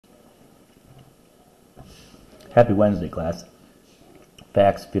Happy Wednesday, class.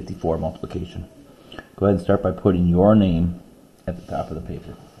 Facts 54, multiplication. Go ahead and start by putting your name at the top of the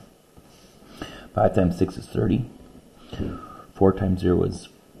paper. 5 times 6 is 30. 4 times 0 is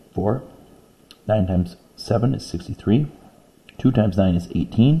 4. 9 times 7 is 63. 2 times 9 is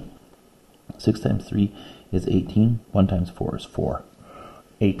 18. 6 times 3 is 18. 1 times 4 is 4.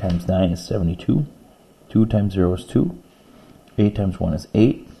 8 times 9 is 72. 2 times 0 is 2. 8 times 1 is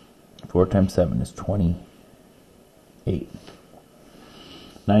 8. 4 times 7 is 28.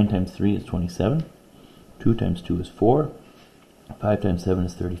 9 times 3 is 27. 2 times 2 is 4. 5 times 7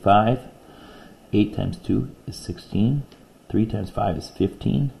 is 35. 8 times 2 is 16. 3 times 5 is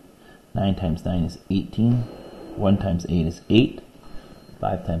 15. 9 times 9 is 18. 1 times 8 is 8.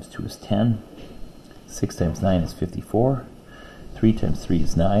 5 times 2 is 10. 6 times 9 is 54. 3 times 3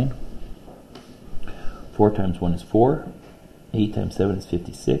 is 9. 4 times 1 is 4. 8 times 7 is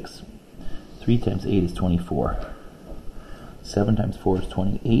 56. 3 times 8 is 24. 7 times 4 is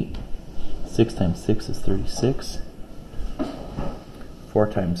 28. 6 times 6 is 36. 4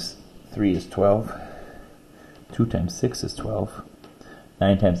 times 3 is 12. 2 times 6 is 12.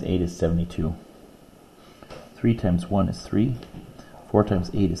 9 times 8 is 72. 3 times 1 is 3. 4 times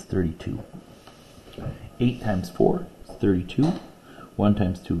 8 is 32. 8 times 4 is 32. 1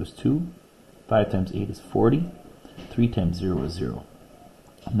 times 2 is 2. 5 times 8 is 40. 3 times 0 is 0.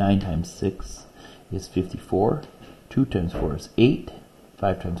 9 times 6 is 54. 2 times 4 is 8.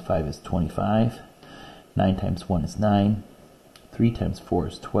 5 times 5 is 25. 9 times 1 is 9. 3 times 4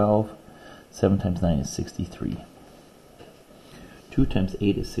 is 12. 7 times 9 is 63. 2 times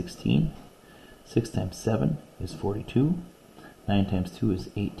 8 is 16. 6 times 7 is 42. 9 times 2 is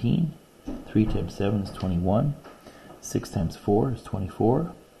 18. 3 times 7 is 21. 6 times 4 is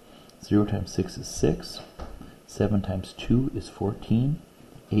 24. 0 times 6 is 6. 7 times 2 is 14.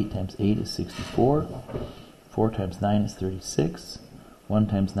 8 times 8 is 64. 4 times 9 is 36. 1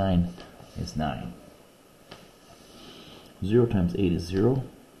 times 9 is 9. 0 times 8 is 0.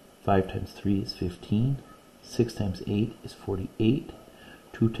 5 times 3 is 15. 6 times 8 is 48.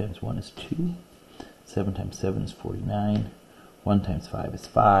 2 times 1 is 2. 7 times 7 is 49. 1 times 5 is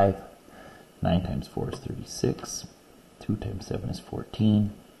 5. 9 times 4 is 36. 2 times 7 is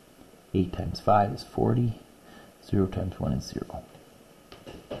 14. 8 times 5 is 40. 0 times 1 is 0.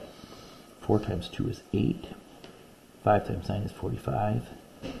 4 times 2 is 8. 5 times 9 is 45.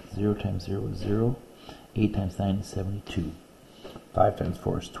 0 times 0 is 0. 8 times 9 is 72. 5 times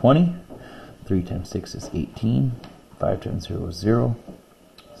 4 is 20. 3 times 6 is 18. 5 times 0 is 0.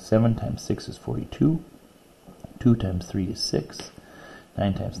 7 times 6 is 42. 2 times 3 is 6.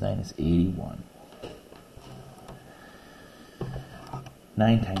 9 times 9 is 81.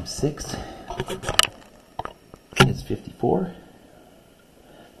 9 times 6 is 54.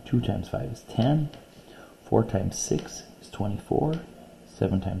 2 times 5 is 10. 4 times 6 is 24.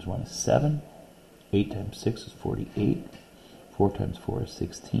 7 times 1 is 7. 8 times 6 is 48. 4 times 4 is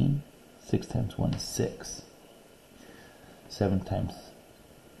 16. 6 times 1 is 6.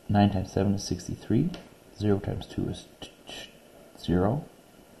 9 times 7 is 63. 0 times 2 is 0.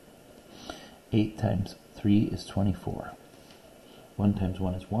 8 times 3 is 24. 1 times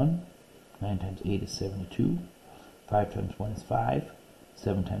 1 is 1. 9 times 8 is 72. 5 times 1 is 5.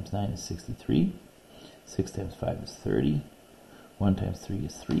 7 times 9 is 63. 6 times 5 is 30. 1 times 3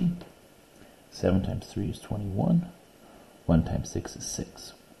 is 3. 7 times 3 is 21. 1 times 6 is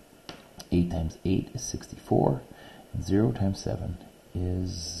 6. 8 times 8 is 64. And 0 times 7 is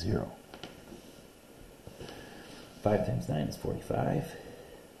 0. 5 times 9 is 45.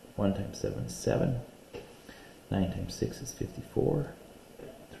 1 times 7 is 7. 9 times 6 is 54.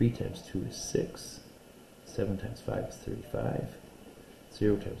 3 times 2 is 6. 7 times 5 is 35.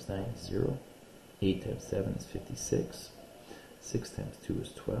 0 times 9 is 0. 8 times 7 is 56. 6 times 2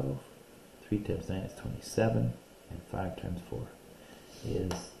 is 12. 3 times 9 is 27. And 5 times 4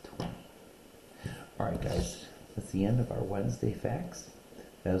 is 20. Alright guys, that's the end of our Wednesday facts.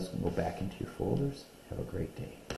 Guys, go back into your folders. Have a great day.